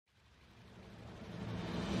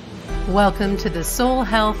Welcome to the Soul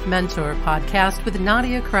Health Mentor podcast with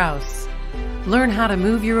Nadia Kraus. Learn how to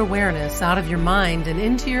move your awareness out of your mind and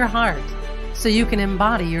into your heart so you can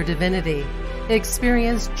embody your divinity,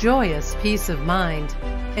 experience joyous peace of mind,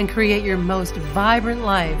 and create your most vibrant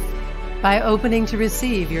life by opening to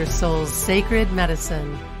receive your soul's sacred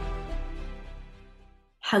medicine.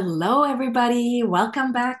 Hello, everybody.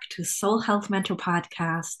 Welcome back to Soul Health Mentor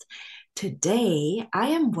podcast. Today, I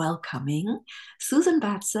am welcoming Susan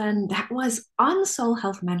Batson that was on Soul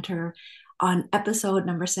Health Mentor on episode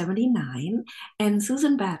number 79. And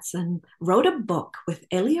Susan Batson wrote a book with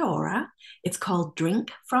Eliora. It's called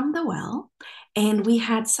Drink from the Well. And we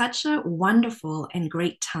had such a wonderful and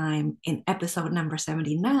great time in episode number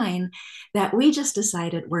 79 that we just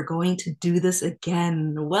decided we're going to do this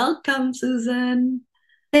again. Welcome, Susan.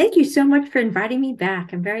 Thank you so much for inviting me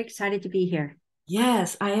back. I'm very excited to be here.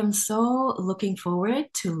 Yes, I am so looking forward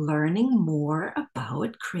to learning more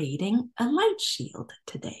about creating a light shield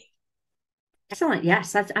today. Excellent.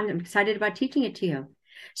 Yes, I'm excited about teaching it to you.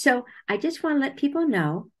 So I just want to let people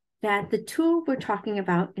know that the tool we're talking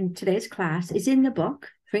about in today's class is in the book,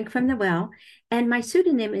 Drink from the Well, and my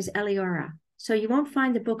pseudonym is Eliora. So you won't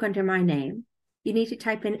find the book under my name. You need to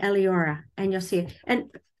type in Eliora and you'll see it. And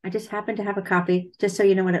I just happen to have a copy just so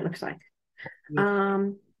you know what it looks like. Yeah.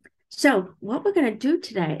 So what we're going to do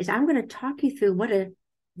today is I'm going to talk you through what a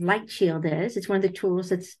light shield is. It's one of the tools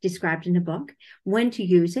that's described in the book, when to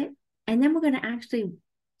use it. And then we're going to actually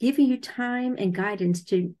give you time and guidance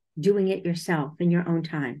to doing it yourself in your own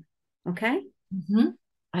time. Okay? Mm-hmm.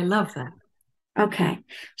 I love that. Okay.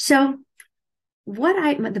 So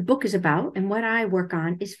what the book is about and what I work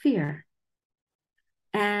on is fear.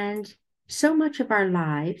 And so much of our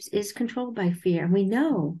lives is controlled by fear. And we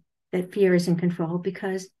know that fear is in control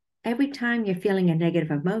because every time you're feeling a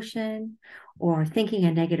negative emotion or thinking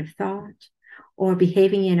a negative thought or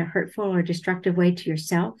behaving in a hurtful or destructive way to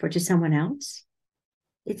yourself or to someone else,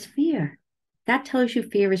 it's fear. That tells you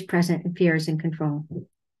fear is present and fear is in control.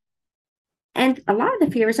 And a lot of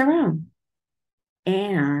the fear is our own.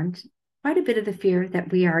 And quite a bit of the fear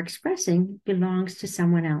that we are expressing belongs to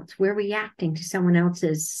someone else. We're reacting to someone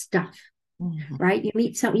else's stuff, right?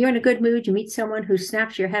 You're in a good mood, you meet someone who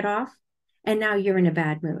snaps your head off, and now you're in a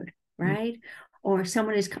bad mood, right? Or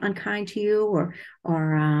someone is unkind to you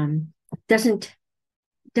or doesn't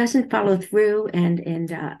follow through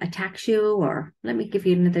and attacks you. Or let me give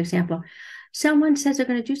you another example. Someone says they're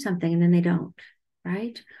going to do something and then they don't,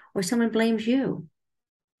 right? Or someone blames you,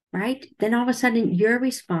 right? Then all of a sudden you're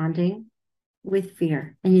responding with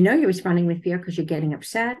fear. And you know you're responding with fear because you're getting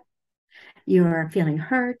upset, you're feeling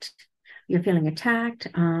hurt, you're feeling attacked.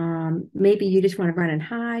 Maybe you just want to run and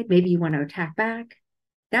hide. Maybe you want to attack back.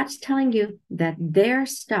 That's telling you that their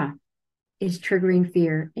stuff is triggering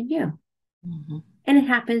fear in you. Mm-hmm. And it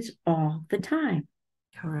happens all the time.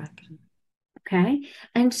 Correct. Okay.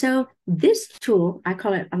 And so this tool, I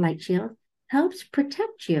call it a light shield, helps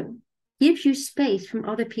protect you, gives you space from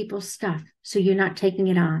other people's stuff so you're not taking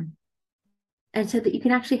it on. And so that you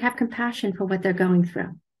can actually have compassion for what they're going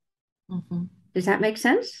through. Mm-hmm. Does that make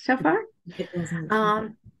sense so far? It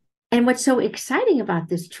doesn't. And what's so exciting about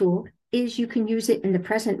this tool is you can use it in the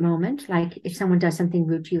present moment, like if someone does something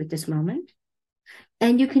rude to you at this moment.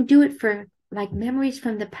 And you can do it for like memories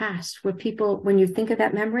from the past where people, when you think of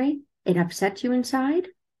that memory, it upsets you inside.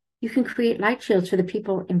 You can create light shields for the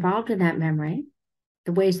people involved in that memory,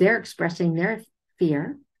 the ways they're expressing their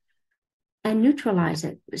fear, and neutralize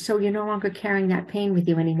it. So you're no longer carrying that pain with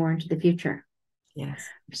you anymore into the future. Yes.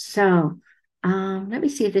 So let me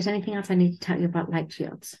see if there's anything else I need to tell you about light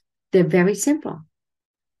shields. They're very simple.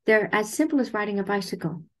 They're as simple as riding a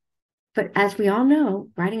bicycle. But as we all know,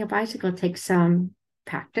 riding a bicycle takes some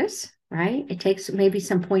practice, right? It takes maybe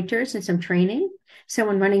some pointers and some training,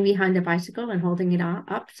 someone running behind the bicycle and holding it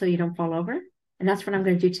up so you don't fall over. And that's what I'm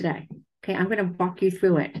going to do today. Okay, I'm going to walk you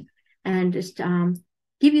through it and just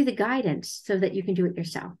give you the guidance so that you can do it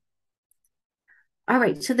yourself. All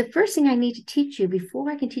right, so the first thing I need to teach you before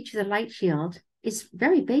I can teach you the light shield is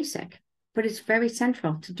very basic, but it's very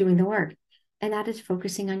central to doing the work. And that is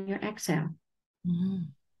focusing on your exhale.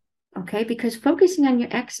 Mm-hmm. Okay, because focusing on your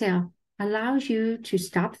exhale allows you to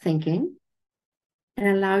stop thinking and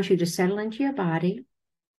allows you to settle into your body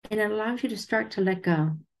and it allows you to start to let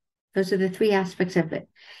go. Those are the three aspects of it.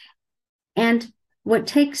 And what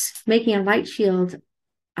takes making a light shield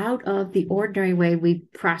out of the ordinary way we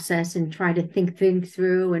process and try to think things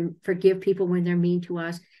through and forgive people when they're mean to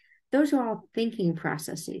us, those are all thinking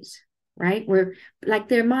processes, right? We're like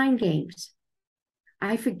they're mind games.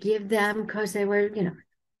 I forgive them because they were,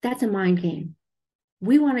 that's a mind game.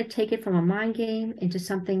 We want to take it from a mind game into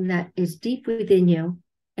something that is deep within you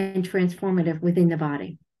and transformative within the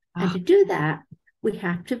body. And to do that, we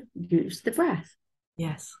have to use the breath.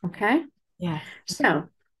 Yes. Okay? Yes. So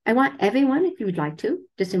I want everyone, if you would like to,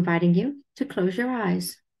 just inviting you to close your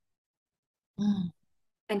eyes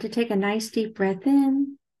and to take a nice deep breath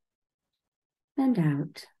in and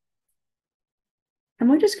out. And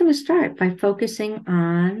we're just going to start by focusing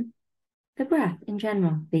on the breath in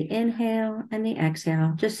general, the inhale and the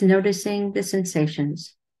exhale, just noticing the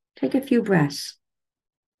sensations. Take a few breaths,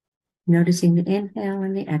 noticing the inhale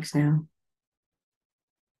and the exhale.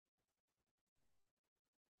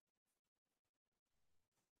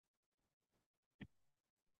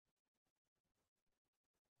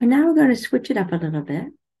 And now we're going to switch it up a little bit.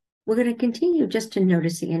 We're going to continue just to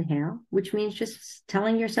notice the inhale, which means just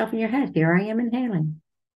telling yourself in your head, here I am inhaling.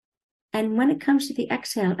 And when it comes to the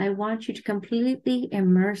exhale, I want you to completely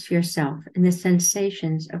immerse yourself in the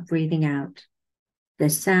sensations of breathing out, the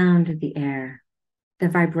sound of the air, the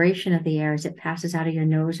vibration of the air as it passes out of your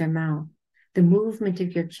nose or mouth, the movement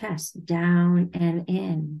of your chest down and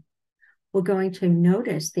in. We're going to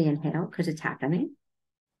notice the inhale because it's happening.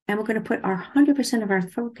 And we're going to put our 100% of our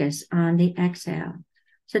focus on the exhale.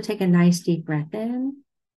 So take a nice deep breath in.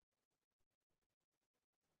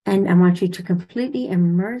 And I want you to completely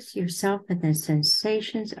immerse yourself in the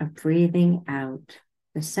sensations of breathing out,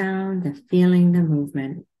 the sound, the feeling, the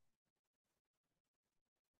movement.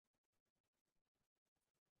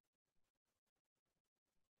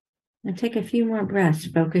 And take a few more breaths,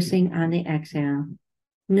 focusing on the exhale,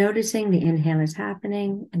 noticing the inhale is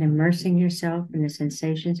happening and immersing yourself in the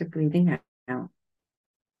sensations of breathing out.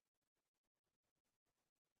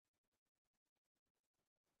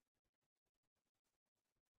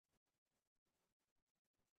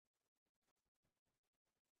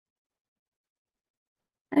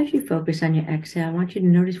 As you focus on your exhale, I want you to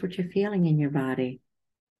notice what you're feeling in your body.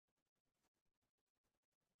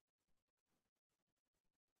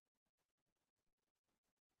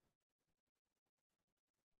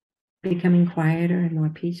 Becoming quieter and more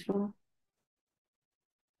peaceful.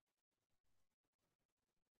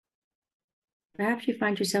 Perhaps you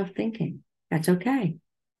find yourself thinking. That's okay.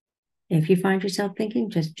 If you find yourself thinking,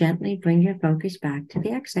 just gently bring your focus back to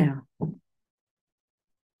the exhale.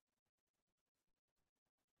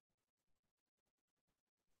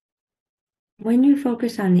 When you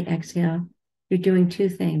focus on the exhale, you're doing two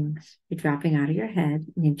things. You're dropping out of your head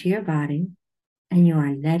and into your body, and you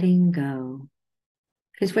are letting go.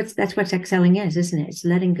 Because that's what exhaling is, isn't it? It's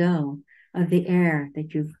letting go of the air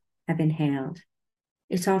that you have inhaled.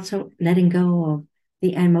 It's also letting go of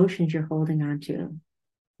the emotions you're holding on to.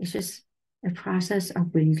 It's just a process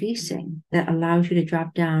of releasing that allows you to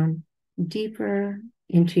drop down deeper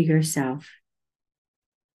into yourself.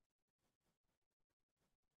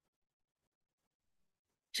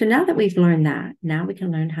 So now that we've learned that, now we can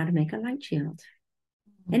learn how to make a light shield.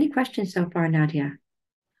 Any questions so far, Nadia?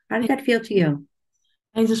 How did that feel to you?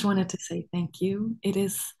 I just wanted to say thank you. It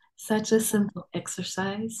is such a simple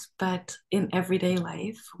exercise, but in everyday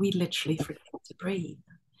life, we literally forget to breathe.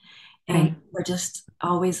 And Right. we're just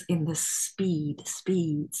always in the speed,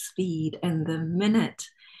 speed, speed. And the minute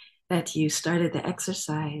that you started the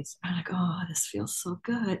exercise, I'm like, oh, this feels so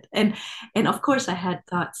good. And of course I had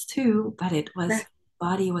thoughts too, but it was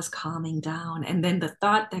body was calming down. And then the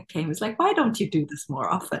thought that came is like, why don't you do this more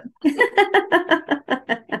often?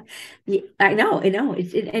 Yeah, I know.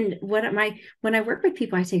 And when I work with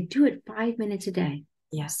people, I say, do it 5 minutes a day.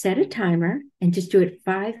 Yeah. Set a timer and just do it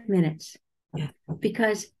 5 minutes. Yeah.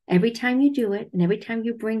 Because every time you do it and every time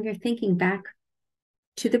you bring your thinking back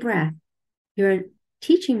to the breath, you're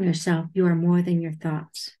teaching yourself you are more than your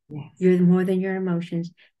thoughts. Yes. You're more than your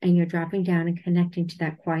emotions, and you're dropping down and connecting to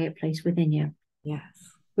that quiet place within you. Yes.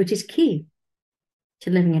 Which is key to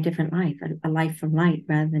living a different life, a life from light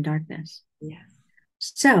rather than darkness. Yes.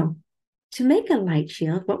 So to make a light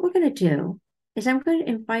shield, what we're going to do is I'm going to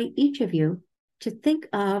invite each of you to think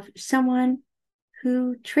of someone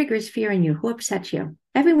who triggers fear in you, who upsets you.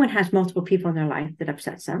 Everyone has multiple people in their life that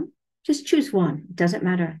upsets them. Just choose one. It doesn't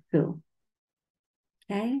matter who.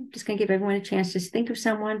 Okay? Just going to give everyone a chance to think of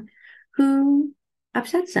someone who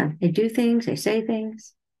upsets them. They do things, they say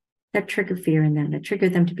things that trigger fear in them, that trigger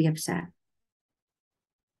them to be upset.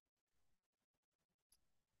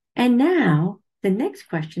 And now the next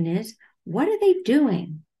question is, what are they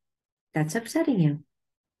doing that's upsetting you?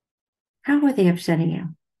 How are they upsetting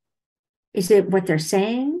you? Is it what they're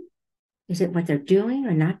saying? Is it what they're doing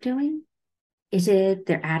or not doing? Is it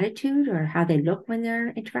their attitude or how they look when they're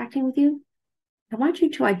interacting with you? I want you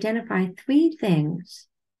to identify 3 things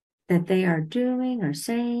that they are doing or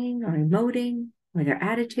saying or emoting, or their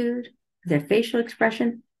attitude, their facial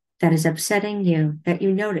expression that is upsetting you, that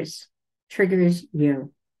you notice triggers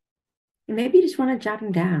you. And maybe you just want to jot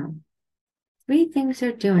them down. 3 things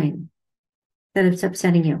they're doing that is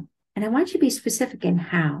upsetting you. And I want you to be specific in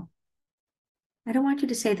how. I don't want you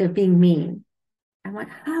to say they're being mean. I want,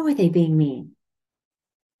 how are they being mean?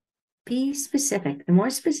 Be specific. The more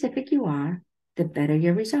specific you are, the better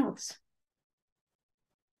your results.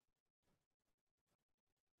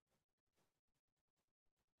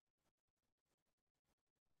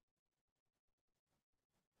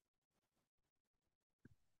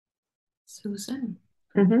 Susan,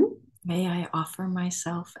 Mm-hmm. may I offer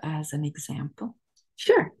myself as an example?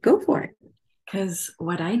 Sure, go for it. Because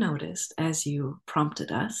what I noticed as you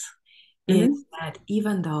prompted us is Mm-hmm. that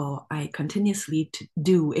even though I continuously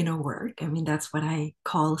do inner work, I mean, that's what I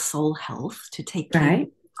call soul health, to take care Right?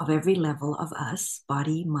 of every level of us,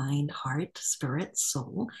 body, mind, heart, spirit,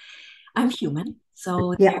 soul. I'm human.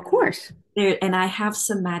 So Yeah, of course. and I have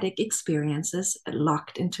somatic experiences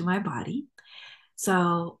locked into my body.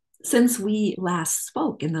 So since we last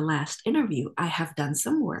spoke in the last interview, I have done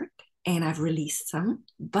some work and I've released some.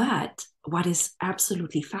 But what is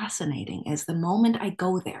absolutely fascinating is the moment I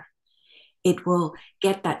go there, it will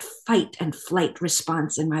get that fight and flight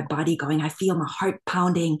response in my body going. I feel my heart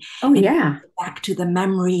pounding Oh, and yeah. back to the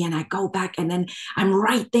memory, and I go back and then I'm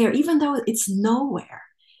right there, even though it's nowhere.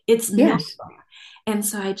 It's nowhere. Yes. And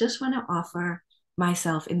so I just want to offer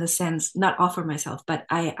myself, in the sense, not offer myself, but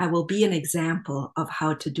I will be an example of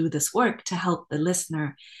how to do this work to help the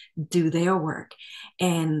listener do their work.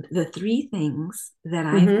 And the 3 things that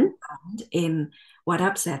I've Mm-hmm. found in what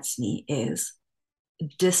upsets me is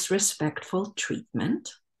disrespectful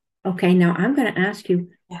treatment. Okay, now I'm going to ask you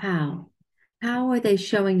Yeah. how. How are they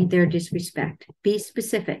showing their disrespect? Be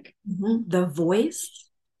specific. Mm-hmm. The voice,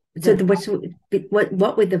 So the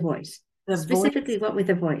what with the voice? the Specifically, voice. what with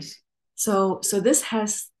the voice? So this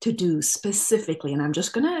has to do specifically, and I'm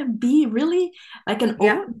just gonna be really like an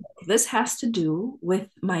Yeah. open book. This has to do with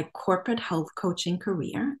my corporate health coaching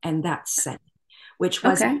career and that setting, which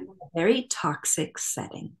was a Okay. very toxic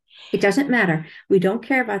setting. It doesn't matter. We don't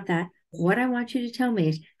care about that. What I want you to tell me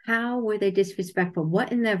is how were they disrespectful?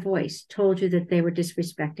 What in their voice told you that they were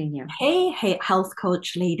disrespecting you? Hey, health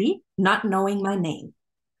coach lady, not knowing my name.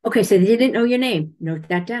 Okay, so they didn't know your name. Note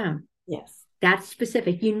that down. Yes. That's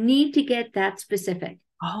specific. You need to get that specific.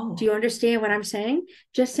 Do Oh. you understand what I'm saying?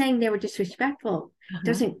 Just saying they were disrespectful Uh-huh.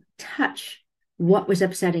 doesn't touch what was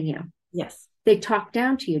upsetting you. Yes. They talked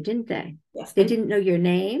down to you, didn't they? Yes, They they. didn't know your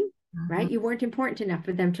name, Mhm. right? You weren't important enough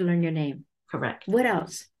for them to learn your name. Correct. What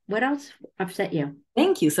else? What else upset you?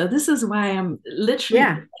 Thank you. So this is why I'm literally,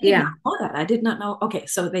 Yeah, I did not yeah. know that. I did not know. Okay,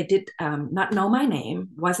 so they did not know my name,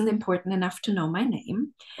 wasn't important enough to know my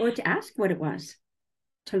name. Or to ask what it was,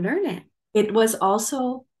 to learn it. It was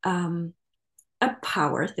also a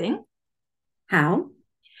power thing. How?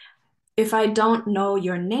 If I don't know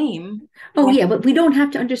your name, Oh, then yeah, but we don't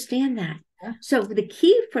have to understand that. So the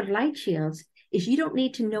key for light shields is you don't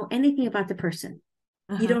need to know anything about the person.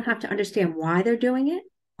 You uh-huh, don't have to understand why they're doing it.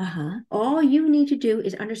 uh-huh. All you need to do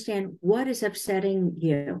is understand what is upsetting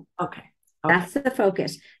you. Okay, okay. That's the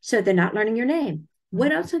focus. So they're not learning your name.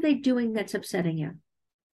 What Mhm. else are they doing that's upsetting you?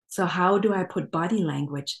 So how do I put body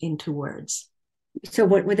language into words? So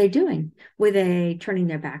what were they doing? Were they turning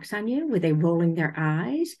their backs on you? Were they rolling their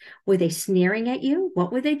eyes? Were they sneering at you?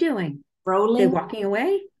 What were they doing? They Rolling, walking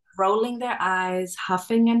away? rolling their eyes,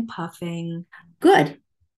 huffing and puffing. Good.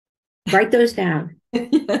 Write those down.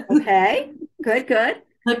 Yes. Okay. Good, good.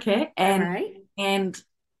 Okay, All right. and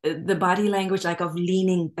the body language, like of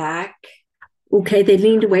leaning back. Okay, they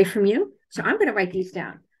leaned away from you. So I'm going to write these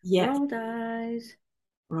down. Yes, Rolled eyes,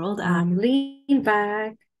 rolled eyes, lean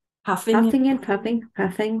back, huffing, huffing and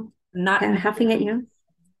puffing, not kind of huffing at you,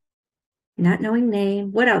 not knowing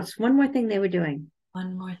name. What else? One more thing they were doing.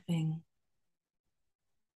 one more thing.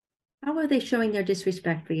 How are they showing their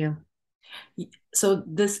disrespect for you? So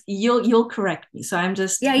this, you'll correct me. So I'm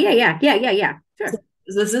just, Yeah. Sure.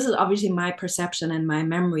 this is obviously my perception and my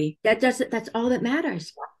memory. That's all that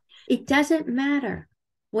matters. It doesn't matter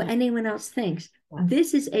what Yeah, anyone else thinks. yeah.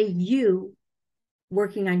 This is a you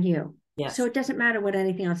working on you. So Yes, it doesn't matter what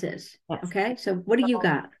anything else is. yes. Okay. So what do you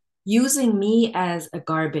got? Using me as a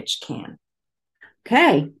garbage can,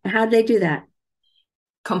 Okay. How do they do that?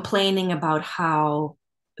 complaining about how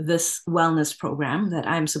this wellness program that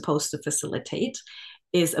I'm supposed to facilitate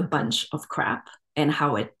is a bunch of crap and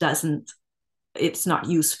how it's not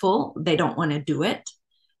useful. They don't want to do it.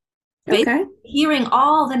 Basically, Okay. hearing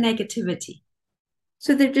all the negativity.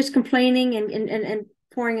 So they're just complaining and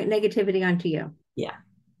pouring negativity onto you. Yeah.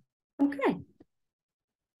 Okay.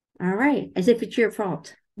 All right. As if it's your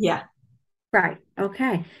fault. Yeah. Right.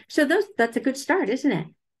 Okay. So that's a good start, isn't it?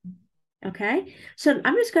 Okay. So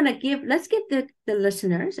I'm just going to let's give the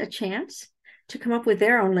listeners a chance to come up with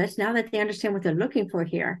their own list now that they understand what they're looking for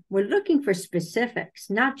here. We're looking for specifics,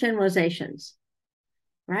 not generalizations,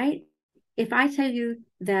 right? If I tell you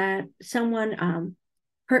that someone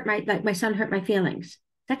like my son hurt my feelings,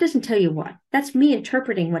 that doesn't tell you what. That's me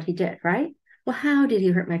interpreting what he did, right? Well, how did he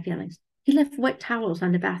hurt my feelings? He left wet towels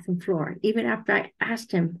on the bathroom floor, even after I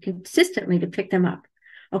asked him consistently to pick them up.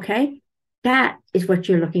 Okay. That is what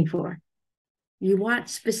you're looking for. You want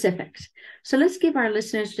specifics. So let's give our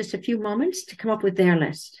listeners just a few moments to come up with their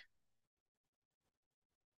list.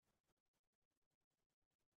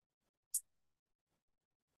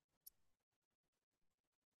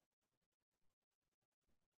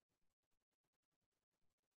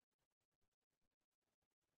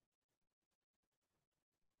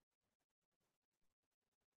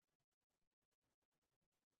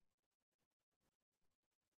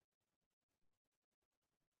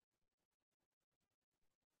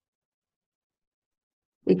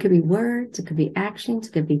 It could be words, it could be actions,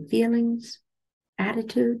 it could be feelings,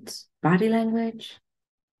 attitudes, body language,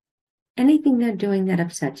 anything they're doing that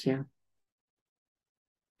upsets you.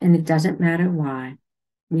 And it doesn't matter why.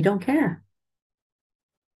 We don't care.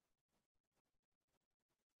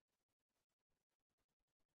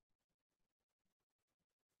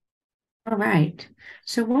 All right.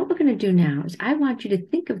 So what we're going to do now is I want you to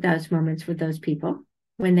think of those moments with those people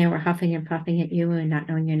when they were huffing and puffing at you and not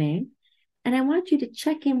knowing your name. And I want you to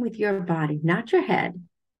check in with your body, not your head,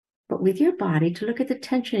 but with your body to look at the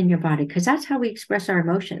tension in your body, because that's how we express our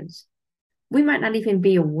emotions. We might not even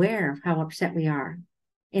be aware of how upset we are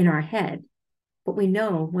in our head, but we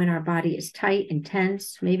know when our body is tight and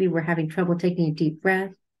tense. Maybe we're having trouble taking a deep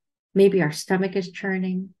breath. Maybe our stomach is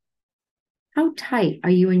churning. How tight are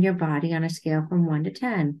you in your body on a scale from 1 to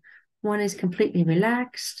 10? 1 is completely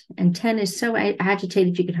relaxed, and 10 is so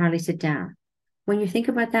agitated you can hardly sit down. When you think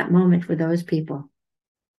about that moment with those people,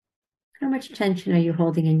 how much tension are you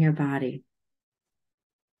holding in your body?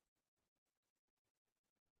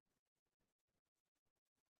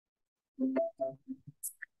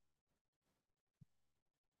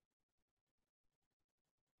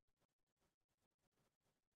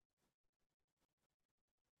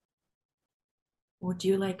 Would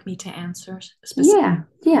you like me to answer specifically?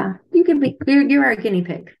 Yeah. You can be. You're our guinea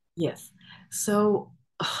pig. Yes. So,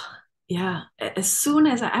 yeah, as soon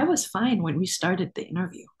as I was fine when we started the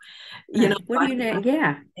interview, you know, What do you know?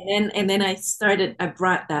 Yeah. and then I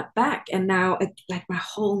brought that back, and now like my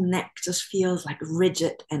whole neck just feels like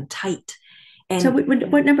rigid and tight. So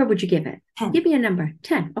And what number would you give it? 10. Give me a number.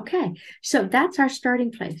 10. Okay. So that's our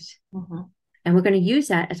starting place. Mm-hmm. And we're going to use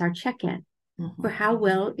that as our check-in Mm-hmm. for how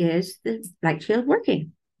well is the light shield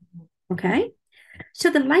working. Okay.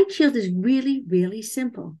 So the light shield is really, really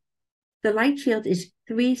simple. The light shield is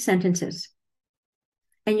 3 sentences.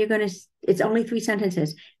 And it's only 3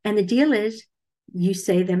 sentences. And the deal is you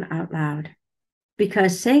say them out loud,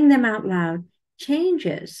 because saying them out loud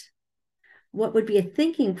changes what would be a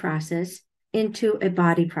thinking process into a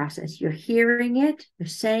body process. You're hearing it, you're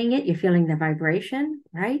saying it, you're feeling the vibration,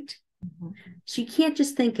 right? Mm-hmm. So you can't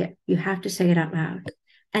just think it, you have to say it out loud.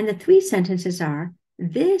 And the 3 sentences are,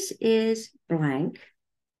 this is blank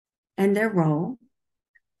and their role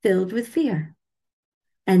filled with fear.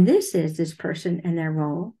 And this is this person and their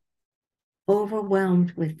role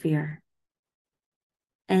overwhelmed with fear.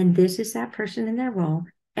 And this is that person in their role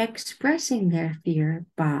expressing their fear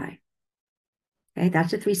by. Okay, that's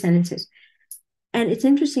the 3 sentences. And it's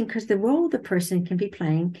interesting because the role the person can be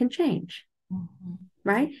playing can change, Mm-hmm.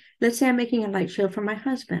 right? Let's say I'm making a light shield for my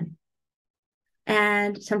husband.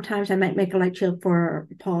 And sometimes I might make a light shield for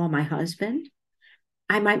Paul, my husband.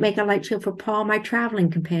 I might make a light shield for Paul, my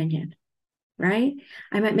traveling companion, right?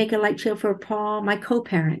 I might make a light shield for Paul, my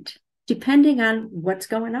co-parent, depending on what's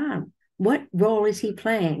going on. What role is he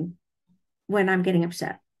playing when I'm getting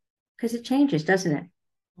upset? Because it changes, doesn't it?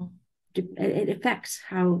 It affects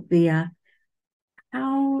how they are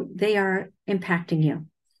impacting you.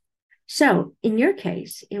 So in your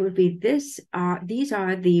case, it would be these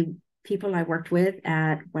are the people I worked with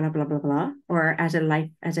at blah blah blah blah, or as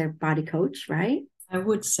a body coach, right? I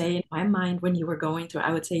would say in my mind when you were going through,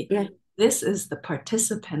 I would say, Yeah. this is the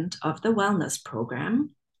participant of the wellness program.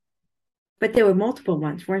 But there were multiple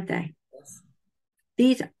ones, weren't they? Yes.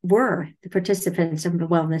 These were the participants of the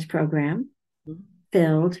wellness program Mm-hmm.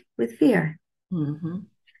 filled with fear. Mm-hmm.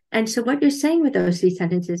 And so what you're saying with those 3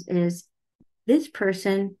 sentences is this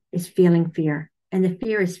person is feeling fear and the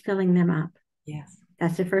fear is filling them up. Yes.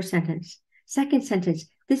 That's the first sentence. Second sentence,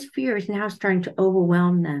 this fear is now starting to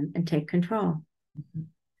overwhelm them and take control. Mm-hmm.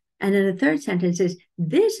 And then the third sentence is,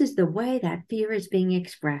 this is the way that fear is being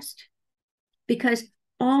expressed. Because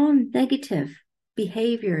all negative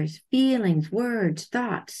behaviors, feelings, words,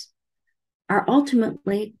 thoughts are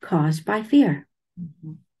ultimately caused by fear.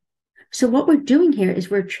 Mm-hmm. So what we're doing here is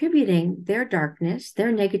we're attributing their darkness,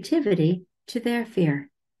 their negativity to their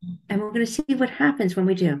fear. Mm-hmm. And we're going to see what happens when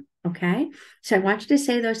we do. Okay. So I want you to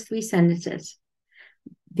say those 3 sentences.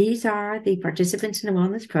 These are the participants in the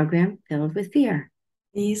wellness program filled with fear.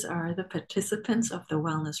 These are the participants of the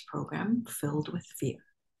wellness program filled with fear.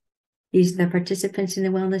 These are the participants in the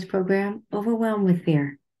wellness program overwhelmed with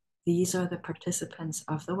fear. These are the participants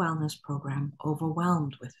of the wellness program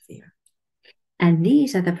overwhelmed with fear. And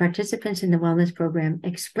these are the participants in the wellness program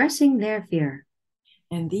expressing their fear.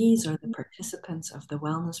 And these are the participants of the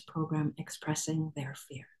wellness program expressing their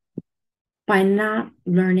fear. By not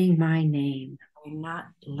learning my name. By not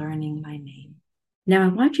learning my name. Now I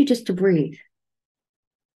want you just to breathe.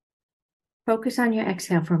 Focus on your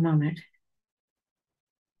exhale for a moment.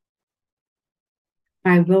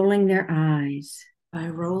 By rolling their eyes. By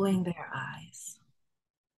rolling their eyes.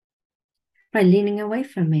 By leaning away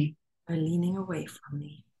from me. By leaning away from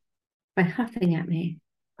me. By huffing at me.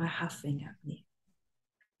 By huffing at me.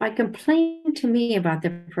 By complaining to me about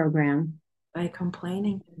the program. By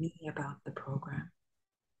complaining to me about the program.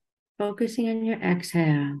 Focusing on your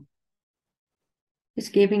exhale.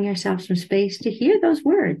 Just giving yourself some space to hear those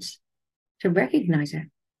words, to recognize it.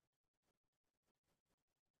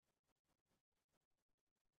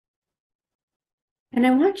 And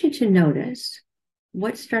I want you to notice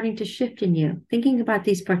what's starting to shift in you. Thinking about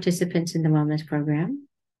these participants in the wellness program,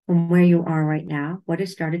 from where you are right now, what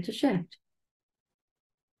has started to shift?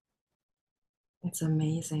 It's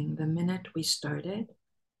amazing. The minute we started,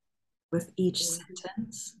 with each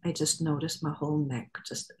sentence, I just noticed my whole neck.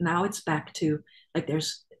 Just now it's back to like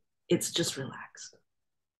it's just relaxed.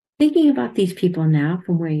 Thinking about these people now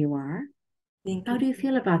from where you are, Thinking, how do you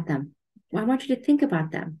feel about them? Well, I want you to think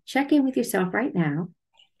about them. Check in with yourself right now,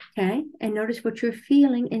 okay? And notice what you're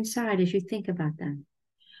feeling inside as you think about them.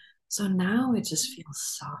 So now it just feels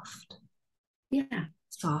soft. Yeah.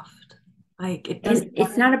 Soft. Like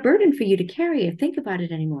it's not a burden for you to carry or think about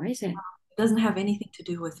it anymore, is it? It doesn't have anything to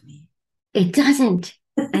do with me. It doesn't.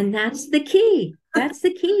 And that's the key. That's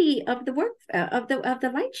the key of the work of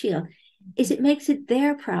the light shield, is it makes it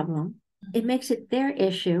their problem. It makes it their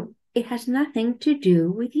issue. It has nothing to do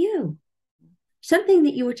with you. Something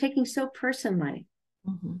that you were taking so personally,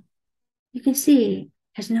 you can see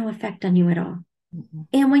has no effect on you at all.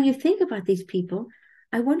 And when you think about these people,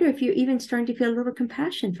 I wonder if you're even starting to feel a little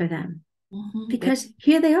compassion for them. Because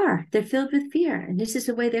here they are. They're filled with fear. And this is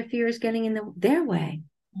the way their fear is getting in their way.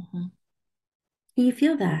 Can you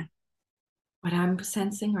feel that? What I'm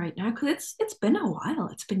sensing right now, because it's been a while.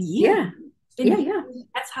 It's been years. Yeah.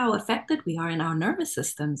 That's how affected we are in our nervous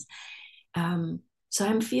systems. So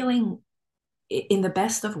I'm feeling, in the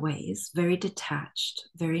best of ways, very detached,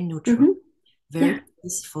 very neutral, very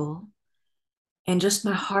peaceful, and just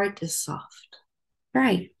my heart is soft.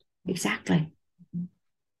 Right, exactly.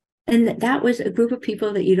 And that was a group of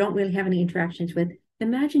people that you don't really have any interactions with.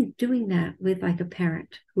 Imagine doing that with like a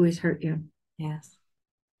parent who has hurt you. Yes.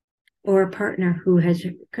 Or a partner who has,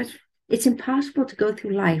 because it's impossible to go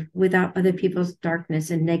through life without other people's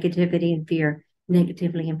darkness and negativity and fear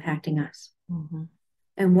negatively impacting us.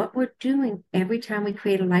 And what we're doing every time we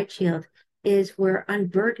create a light shield is we're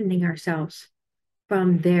unburdening ourselves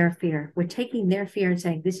from their fear. We're taking their fear and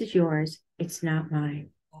saying, this is yours, it's not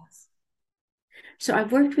mine. Yes. So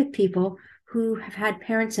I've worked with people who have had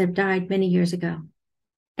parents that have died many years ago,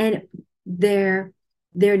 and their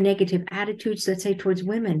negative attitudes, let's say, towards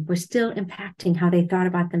women were still impacting how they thought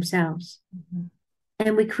about themselves.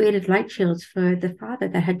 And we created light shields for the father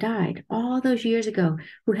that had died all those years ago,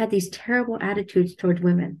 who had these terrible attitudes towards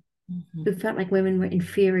women, who felt like women were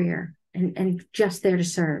inferior and just there to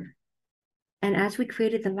serve. And as we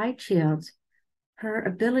created the light shields, her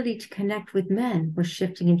ability to connect with men was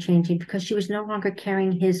shifting and changing because she was no longer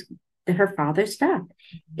carrying her father's stuff.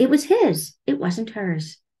 It was his. It wasn't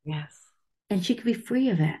hers. Yes. And she could be free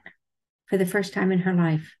of it for the first time in her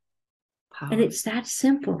life. Power. And it's that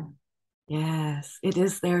simple. Yes, it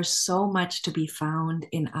is. There's so much to be found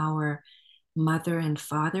in our mother and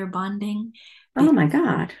father bonding. Oh my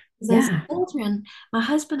God. As children, my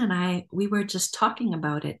husband and I, we were just talking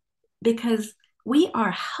about it because we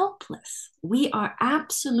are helpless. We are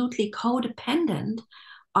absolutely codependent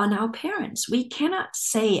on our parents. We cannot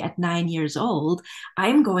say at 9 years old,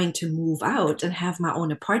 I'm going to move out and have my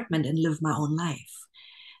own apartment and live my own life.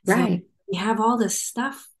 Right. So we have all this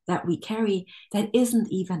stuff that we carry that isn't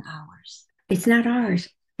even ours. It's not ours.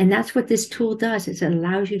 And that's what this tool does, is it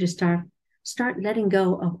allows you to start letting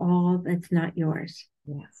go of all that's not yours.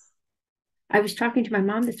 Yes. I was talking to my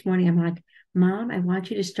mom this morning. I'm like, Mom, I want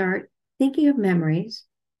you to start thinking of memories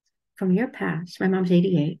from your past. My mom's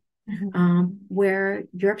 88, where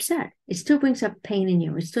you're upset. It still brings up pain in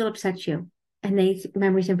you. It still upsets you. And these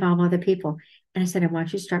memories involve other people. And I said, I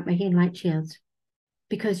want you to start making light shields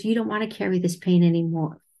because you don't want to carry this pain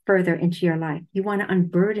anymore further into your life. You want to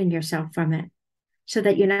unburden yourself from it so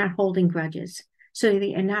that you're not holding grudges, so that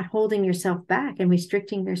you're not holding yourself back and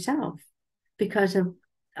restricting yourself because of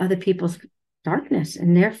other people's darkness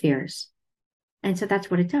and their fears. And so that's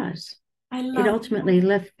what it does. It ultimately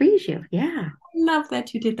frees you. Yeah. I love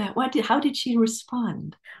that you did that. How did she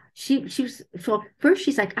respond? She was, so first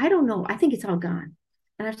she's like, I don't know. I think it's all gone.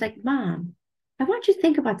 And I was like, Mom, I want you to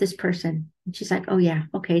think about this person. And she's like, oh yeah,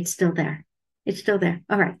 okay, it's still there. It's still there.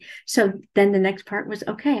 All right. So then the next part was,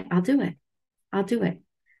 okay, I'll do it. I'll do it.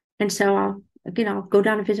 And so I'll go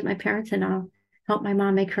down and visit my parents and I'll help my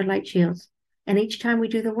mom make her light shields. And each time we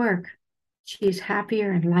do the work, she's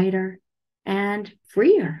happier and lighter and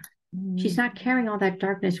freer. She's not carrying all that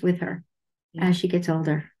darkness with her as she gets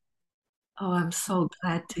older. Oh, I'm so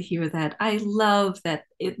glad to hear that. I love that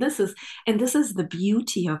this is the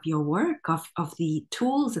beauty of your work, of the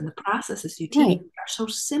tools and the processes you teach. Right. Are so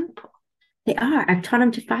simple. They are. I've taught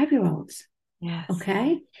them to 5-year-olds. Yes.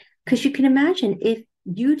 Okay. Because you can imagine if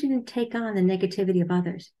you didn't take on the negativity of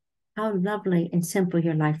others, how lovely and simple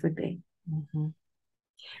your life would be.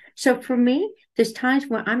 So for me, there's times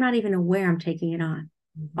where I'm not even aware I'm taking it on.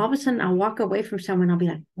 All of a sudden, I'll walk away from someone. I'll be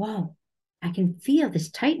like, whoa, I can feel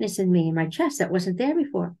this tightness in me, in my chest that wasn't there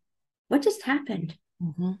before. What just happened?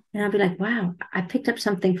 And I'll be like, wow, I picked up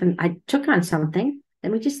something I took on something.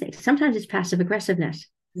 Let me just think. Sometimes it's passive aggressiveness,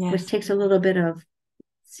 which takes a little bit of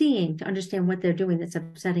seeing to understand what they're doing that's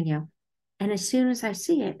upsetting you. And as soon as I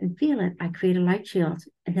see it and feel it, I create a light shield,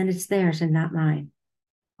 and then it's theirs and not mine.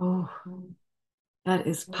 Oh, that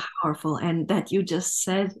is powerful. And that you just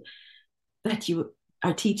said that you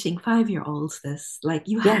are teaching 5-year-olds this. Like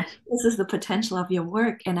this is the potential of your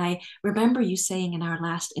work. And I remember you saying in our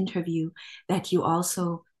last interview that you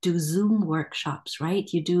also do Zoom workshops, right?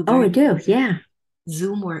 You do. I do. Yeah.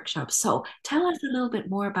 Zoom workshops. So tell us a little bit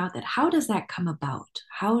more about that. How does that come about?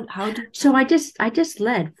 So I just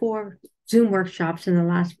led 4 Zoom workshops in the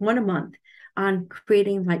last one a month on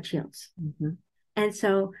creating light shields. And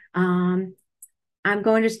so I'm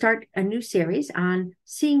going to start a new series on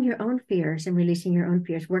seeing your own fears and releasing your own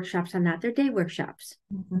fears, workshops on that. They're day workshops.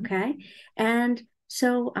 Okay. And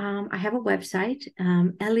so I have a website,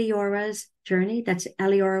 Eliora's Journey. That's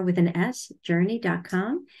Eliora with an S,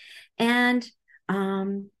 journey.com. And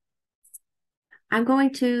I'm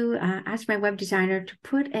going to ask my web designer to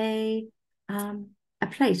put a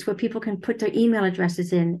place where people can put their email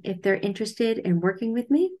addresses in if they're interested in working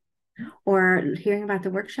with me or hearing about the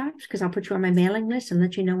workshops, because I'll put you on my mailing list and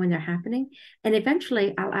let you know when they're happening. And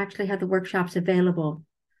eventually I'll actually have the workshops available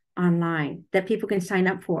online that people can sign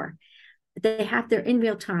up for. They're in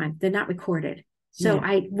real time. They're not recorded. So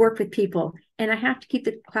I work with people, and I have to keep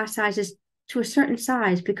the class sizes to a certain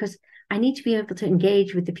size because I need to be able to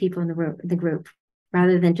engage with the people in the group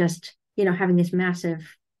rather than just, having this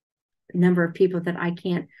massive number of people that I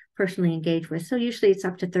can't personally engage with. So usually it's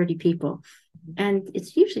up to 30 people, and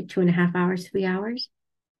it's usually 2.5 hours, 3 hours.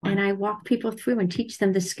 And I walk people through and teach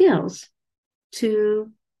them the skills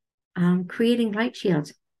to creating light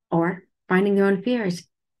shields or finding their own fears.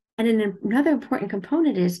 And another important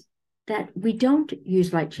component is that we don't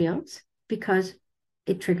use light shields because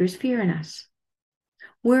it triggers fear in us.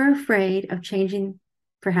 We're afraid of changing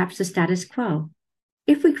perhaps the status quo.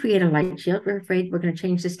 If we create a light shield, we're afraid we're going to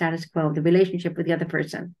change the status quo, the relationship with the other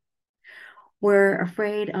person.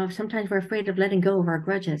 Sometimes we're afraid of letting go of our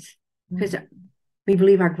grudges because we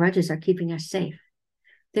believe our grudges are keeping us safe.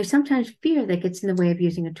 There's sometimes fear that gets in the way of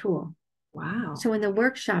using a tool. Wow. So in the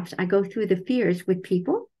workshops, I go through the fears with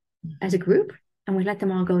people as a group, and we let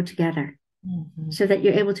them all go together so that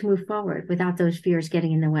you're able to move forward without those fears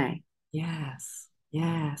getting in the way. Yes.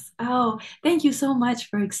 Yes. Oh, thank you so much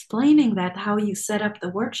for explaining that, how you set up the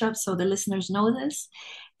workshop so the listeners know this.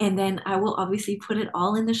 And then I will obviously put it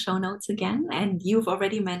all in the show notes again. And you've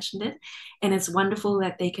already mentioned it. And it's wonderful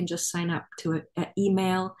that they can just sign up to an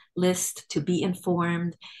email list to be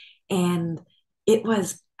informed. And it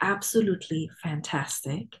was absolutely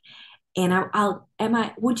fantastic. And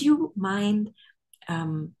would you mind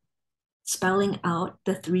spelling out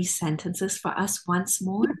the 3 sentences for us once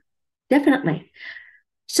more? Definitely.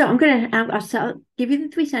 So I'll give you the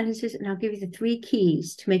 3 sentences, and I'll give you the 3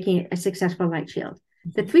 keys to making it a successful light shield.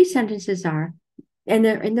 The 3 sentences are, And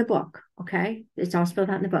they're in the book, okay? It's all spelled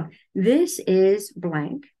out in the book. This is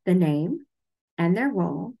blank, the name and their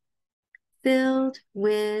role, filled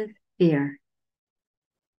with fear.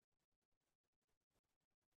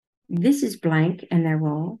 This is blank and their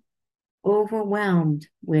role, overwhelmed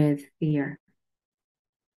with fear.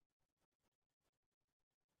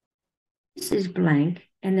 This is blank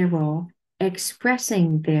and their role,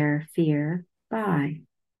 expressing their fear by.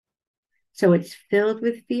 So it's filled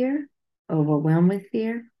with fear, overwhelmed with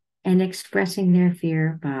fear, and expressing their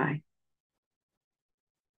fear by.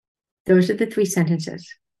 Those are the 3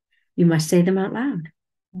 sentences. You must say them out loud.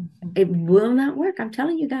 Mm-hmm. It will not work. I'm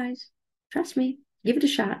telling you guys. Trust me. Give it a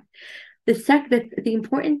shot. The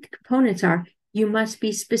important components are you must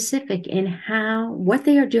be specific in what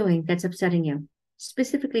they are doing that's upsetting you.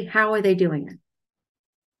 Specifically, how are they doing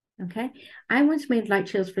it? Okay. I once made light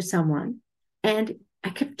shields for someone, and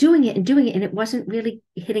I kept doing it, and it wasn't really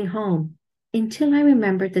hitting home until I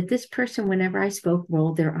remembered that this person, whenever I spoke,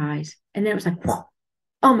 rolled their eyes. And then it was like, whoa,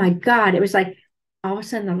 oh my God. It was like, all of a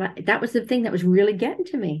sudden, that was the thing that was really getting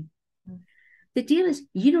to me. The deal is,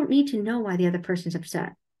 you don't need to know why the other person's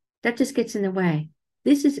upset. That just gets in the way.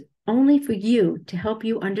 This is only for you to help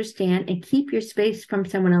you understand and keep your space from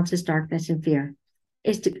someone else's darkness and fear.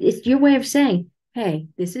 It's your way of saying, hey,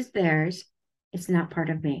 this is theirs. It's not part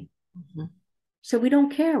of me. Mm-hmm. So we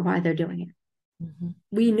don't care why they're doing it. Mm-hmm.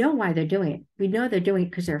 We know why they're doing it. We know they're doing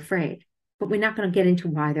it because they're afraid, but we're not going to get into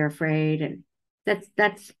why they're afraid. And that's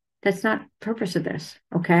not the purpose of this.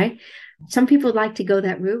 Okay. Some people like to go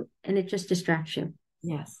that route, and it just distracts you.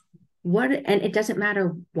 Yes. And it doesn't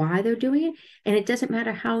matter why they're doing it. And it doesn't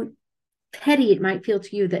matter how petty it might feel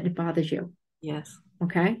to you that it bothers you. Yes.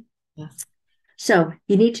 Okay. Yes. So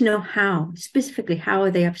you need to know specifically, how are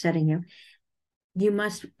they upsetting you? You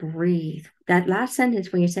must breathe. That last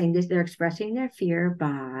sentence, when you're saying this, they're expressing their fear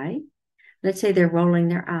by, let's say they're rolling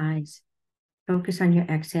their eyes. Focus on your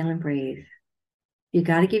exhale and breathe. You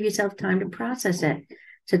got to give yourself time to process it.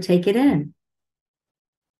 So take it in.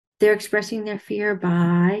 They're expressing their fear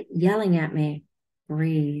by yelling at me.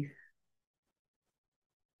 Breathe.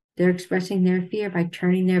 They're expressing their fear by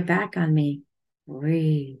turning their back on me.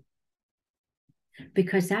 Breathe.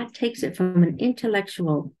 Because that takes it from an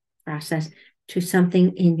intellectual process to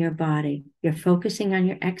something in your body. You're focusing on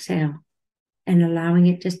your exhale and allowing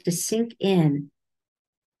it just to sink in.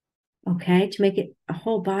 Okay, to make it a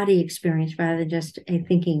whole body experience rather than just a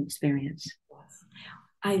thinking experience.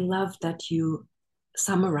 I love that you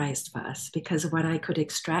summarized for us, because what I could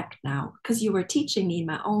extract now, because you were teaching me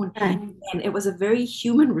my own, and it was a very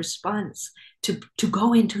human response to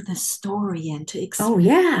go into the story and to oh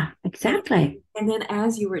yeah, exactly. And then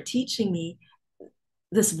as you were teaching me,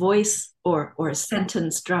 this voice or a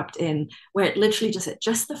sentence dropped in where it literally just said,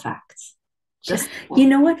 just the facts. You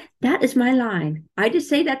know what? That is my line. I just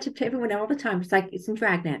say that to everyone all the time. It's like, it's in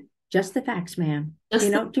Dragnet. Just the facts, ma'am. Do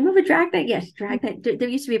you remember Dragnet? Yes, Dragnet. There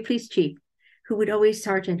used to be a police chief who would always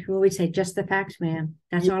say, just the facts, ma'am.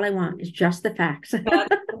 That's all I want is just the facts. and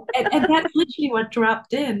that's literally what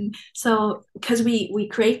dropped in. So, because we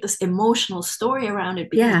create this emotional story around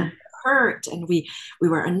it, because we were hurt and we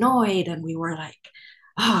were annoyed and we were like,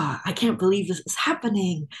 I can't believe this is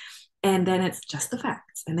happening. And then it's just the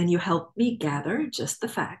facts. And then you help me gather just the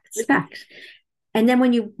facts. The facts. And then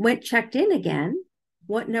when you checked in again,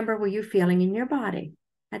 what number were you feeling in your body?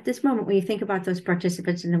 At this moment, when you think about those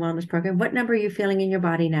participants in the wellness program, what number are you feeling in your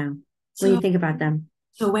body now when you think about them?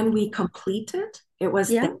 So when we completed, it was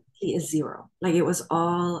definitely a 0. Like it was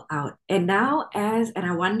all out. And now and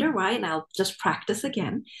I wonder why, and I'll just practice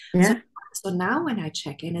again. Yeah. So now when I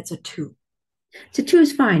check in, it's a 2. So 2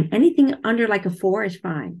 is fine. Anything under like a 4 is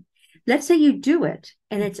fine. Let's say you do it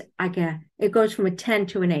and it's like it goes from a 10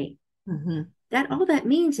 to an 8. Mm-hmm. All that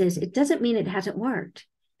means is it doesn't mean it hasn't worked.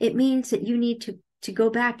 It means that you need to go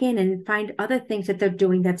back in and find other things that they're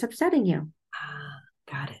doing that's upsetting you.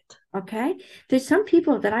 Got it. Okay. There's some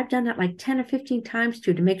people that I've done that like 10 or 15 times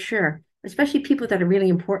to make sure, especially people that are really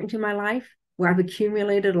important to my life, where I've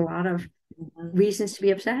accumulated a lot of reasons to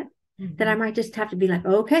be upset, that I might just have to be like,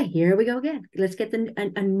 okay, here we go again. Let's get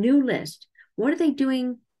a new list. What are they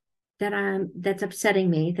doing that's upsetting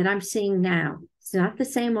me that I'm seeing now? It's not the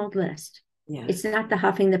same old list. Yes. It's not the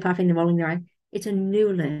huffing, the puffing, the rolling the eyes. It's a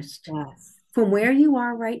new list. Yes. From where you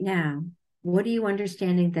are right now, what are you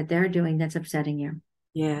understanding that they're doing that's upsetting you?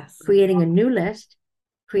 Yes. Creating a new list,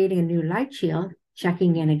 creating a new light shield,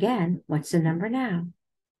 checking in again. What's the number now?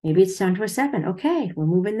 Maybe it's down to a 7. Okay, we're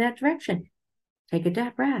moving in that direction. Take a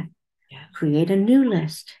deep breath. Yes. Create a new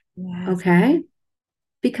list. Yes. Okay?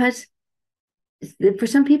 Because for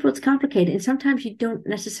some people it's complicated, and sometimes you don't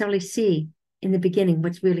necessarily see in the beginning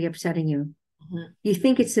what's really upsetting you. Mhm. You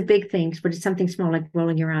think it's the big things, but it's something small like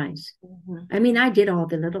rolling your eyes. Mhm. I mean, I did all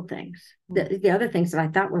the little things, the other things that I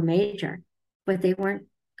thought were major, but they weren't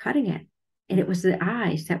cutting it. And it was the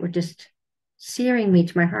eyes that were just searing me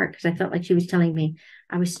to my heart because I felt like she was telling me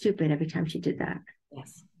I was stupid every time she did that.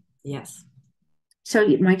 Yes. Yes. So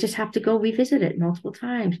you might just have to go revisit it multiple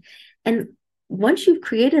times. And once you've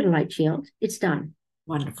created a light shield, it's done.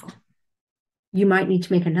 Wonderful. You might need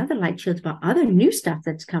to make another light shield about other new stuff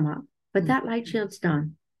that's come up, but Mhm. that light shield's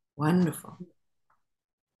done. Wonderful.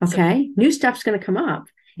 Okay. New stuff's going to come up.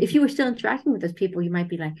 If you were still interacting with those people, you might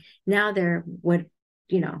be like, now they're what,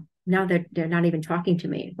 now they're not even talking to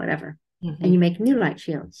me, whatever. And you make new light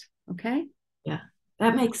shields. Okay. Yeah,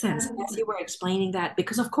 that makes sense. As you were explaining that,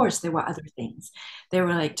 because of course there were other things. They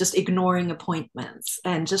were like just ignoring appointments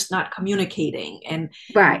and just not communicating. And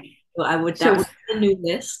Right. so that So would be a new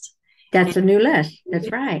list. that's a new list.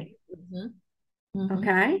 That's right. Mhm. Mhm.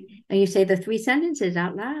 Okay. And you say the 3 sentences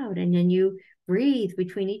out loud, and then you breathe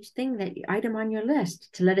between each thing that item on your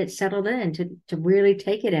list to let it settle in, to really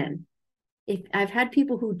take it in. If I've had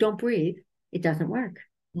people who don't breathe, it doesn't work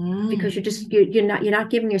because you're not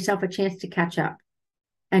giving yourself a chance to catch up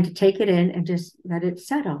and to take it in and just let it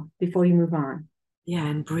settle before you move on. Yeah,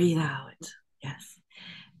 and breathe out. Yes.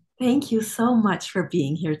 Thank you so much for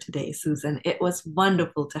being here today, Susan. It was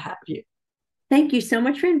wonderful to have you. Thank you so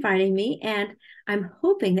much for inviting me, and I'm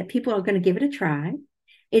hoping that people are going to give it a try.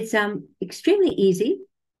 It's extremely easy,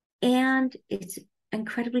 and it's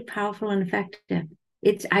incredibly powerful and effective.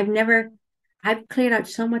 I've cleared out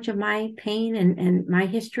so much of my pain and my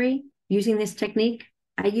history using this technique.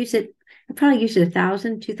 I probably used it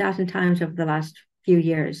 1,000, 2,000 times over the last few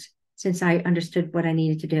years since I understood what I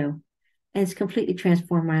needed to do. And it's completely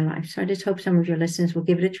transformed my life. So I just hope some of your listeners will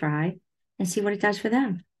give it a try and see what it does for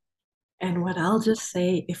them. And what I'll just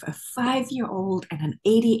say, if a 5-year-old and an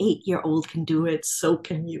 88-year-old can do it, so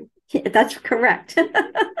can you. Yeah, that's correct.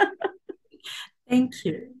 Thank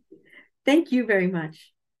you. Thank you very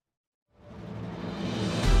much.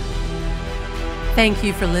 Thank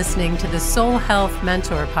you for listening to the Soul Health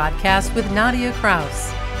Mentor podcast with Nadia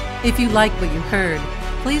Kraus. If you like what you heard,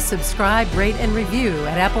 please subscribe, rate, and review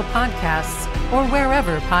at Apple Podcasts or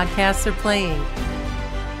wherever podcasts are playing.